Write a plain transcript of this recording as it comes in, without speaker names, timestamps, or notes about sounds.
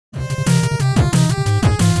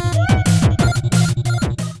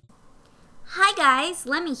guys,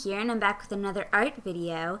 Lemmy here, and I'm back with another art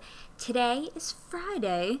video. Today is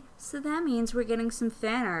Friday, so that means we're getting some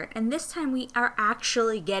fan art, and this time we are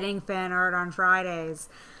actually getting fan art on Fridays.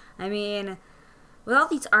 I mean, with all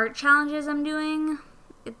these art challenges I'm doing,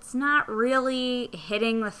 it's not really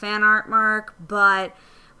hitting the fan art mark, but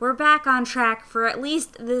we're back on track for at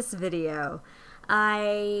least this video.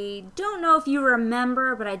 I don't know if you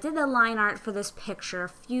remember, but I did the line art for this picture a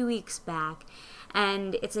few weeks back,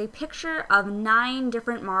 and it's a picture of 9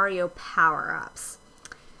 different Mario power-ups.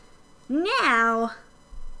 Now,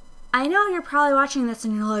 I know you're probably watching this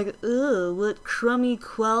and you're like, ugh, what crummy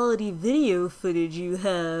quality video footage you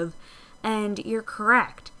have. And you're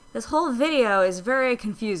correct. This whole video is very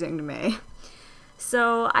confusing to me.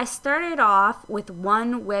 So I started off with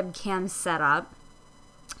one webcam setup,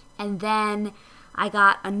 and then I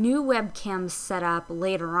got a new webcam setup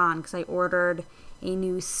later on because I ordered a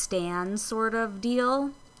new stand sort of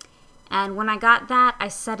deal. And when I got that, I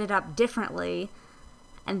set it up differently.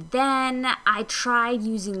 And then I tried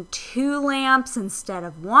using 2 lamps instead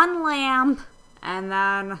of 1 lamp. And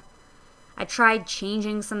then I tried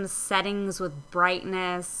changing some settings with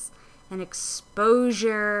brightness and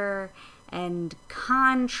exposure and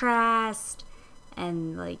contrast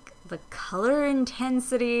and like the color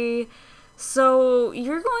intensity. So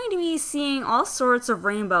you're going to be seeing all sorts of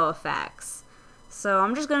rainbow effects. So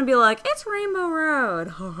I'm just going to be like, it's Rainbow Road.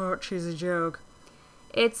 Haha, she's a joke.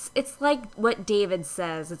 It's like what David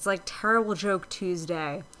says. It's like Terrible Joke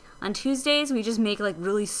Tuesday. On Tuesdays, we just make like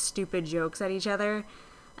really stupid jokes at each other.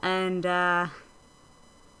 And, okay,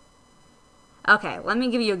 let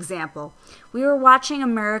me give you an example. We were watching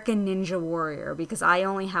American Ninja Warrior because I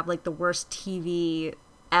only have like the worst TV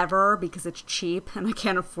ever because it's cheap and I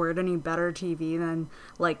can't afford any better TV than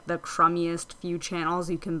like the crummiest few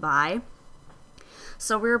channels you can buy.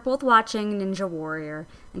 So we were both watching Ninja Warrior,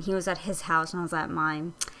 and he was at his house and I was at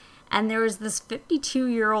mine. And there was this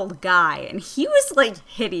 52-year-old guy, and he was like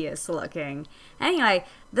hideous looking. Anyway,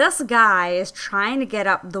 this guy is trying to get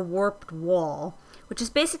up the warped wall, which is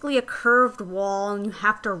basically a curved wall, and you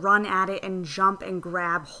have to run at it and jump and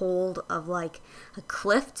grab hold of like a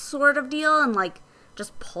cliff sort of deal and like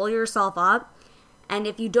just pull yourself up. And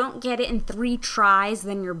if you don't get it in 3 tries,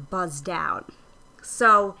 then you're buzzed out.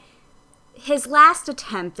 So his last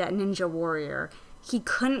attempt at Ninja Warrior, he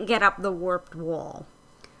couldn't get up the warped wall.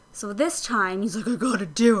 So this time, he's like, I gotta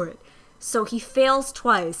do it. So he fails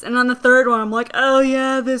twice, and on the 3rd one, I'm like, oh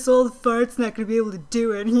yeah, this old fart's not gonna be able to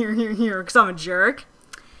do it, here, because I'm a jerk.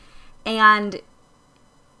 And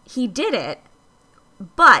he did it,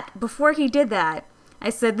 but before he did that, I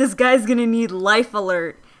said, this guy's gonna need life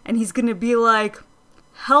alert, and he's gonna be like,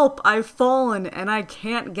 help, I've fallen, and I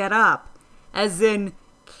can't get up. As in,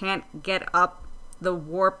 can't get up the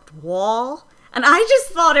warped wall. And I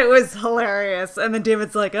just thought it was hilarious. And then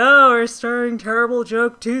David's like, oh, we're starting Terrible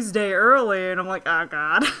Joke Tuesday early. And I'm like, oh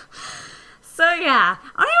god. So yeah,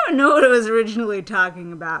 I don't even know what it was originally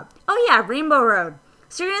talking about. Oh yeah, Rainbow Road.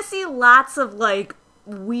 So you're gonna see lots of like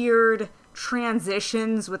weird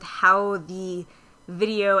transitions with how the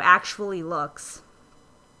video actually looks.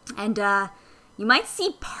 And you might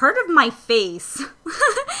see part of my face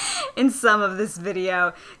in some of this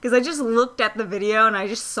video, because I just looked at the video and I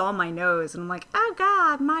just saw my nose, and I'm like, oh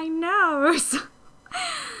god, my nose.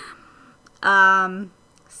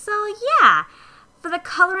 So yeah, for the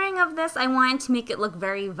coloring of this, I wanted to make it look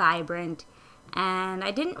very vibrant, and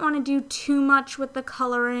I didn't want to do too much with the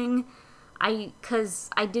coloring, because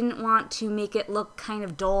I didn't want to make it look kind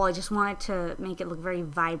of dull. I just wanted to make it look very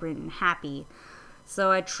vibrant and happy.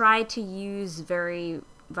 So I tried to use very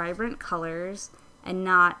vibrant colors and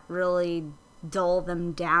not really dull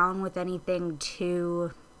them down with anything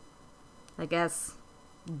too, I guess,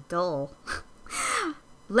 dull.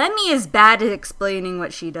 Lemmy is bad at explaining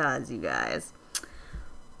what she does, you guys.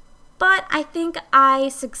 But I think I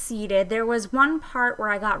succeeded. There was one part where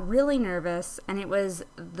I got really nervous, and it was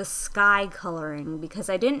the sky coloring, because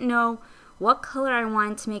I didn't know what color I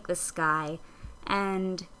wanted to make the sky,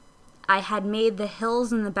 and I had made the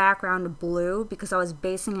hills in the background blue because I was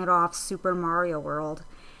basing it off Super Mario World,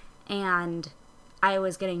 and I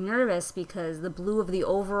was getting nervous because the blue of the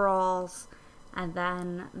overalls, and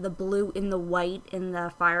then the blue in the white in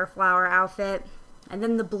the fire flower outfit, and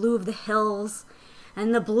then the blue of the hills,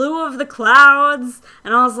 and the blue of the clouds,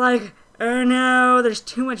 and I was like, oh no, there's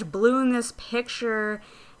too much blue in this picture,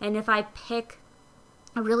 and if I pick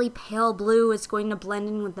a really pale blue, it's going to blend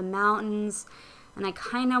in with the mountains, and I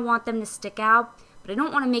kind of want them to stick out, but I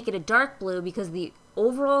don't want to make it a dark blue because the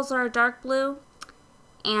overalls are a dark blue,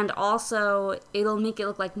 and also it'll make it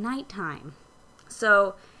look like nighttime.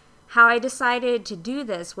 So how I decided to do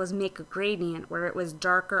this was make a gradient where it was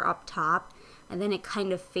darker up top and then it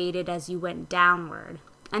kind of faded as you went downward.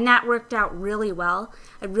 And that worked out really well.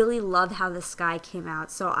 I really love how the sky came out,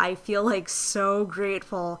 so I feel like so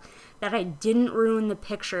grateful that I didn't ruin the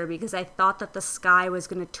picture because I thought that the sky was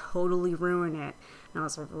going to totally ruin it. And I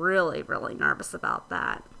was really, really nervous about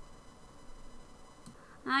that.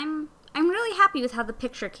 I'm really happy with how the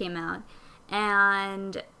picture came out.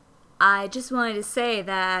 And I just wanted to say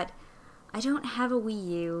that I don't have a Wii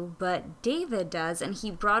U, but David does, and he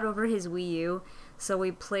brought over his Wii U, so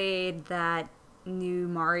we played that new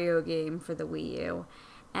Mario game for the Wii U,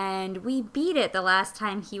 and we beat it the last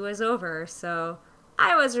time he was over, so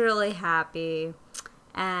I was really happy,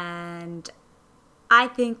 and I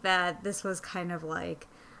think that this was kind of like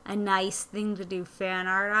a nice thing to do fan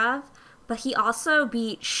art of. But he also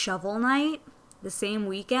beat Shovel Knight the same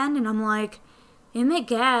weekend, and I'm like, oh my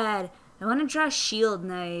god, I want to draw Shield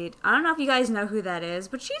Knight. I don't know if you guys know who that is,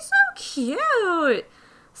 but she's so cute.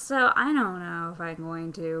 So I don't know if I'm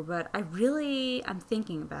going to, but I'm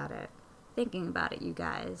thinking about it. Thinking about it, you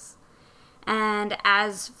guys. And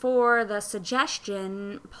as for the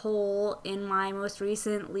suggestion poll in my most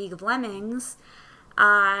recent League of Lemmings,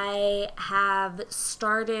 I have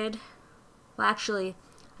started, well actually,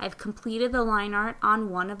 I've completed the line art on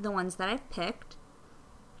one of the ones that I've picked,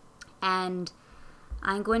 and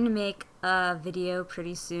I'm going to make a video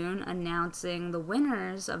pretty soon announcing the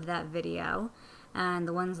winners of that video and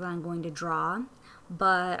the ones that I'm going to draw.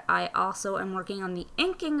 But I also am working on the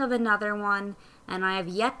inking of another one, and I have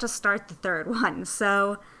yet to start the third one,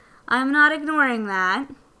 so I'm not ignoring that.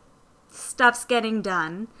 Stuff's getting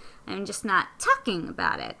done. I'm just not talking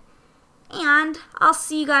about it. And I'll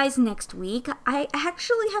see you guys next week. I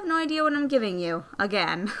actually have no idea what I'm giving you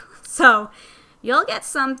again. So you'll get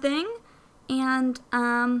something. And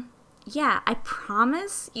yeah, I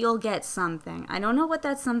promise you'll get something. I don't know what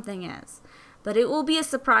that something is, but it will be a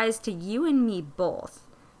surprise to you and me both.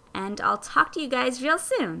 And I'll talk to you guys real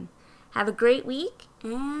soon. Have a great week,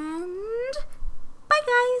 and bye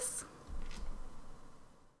guys!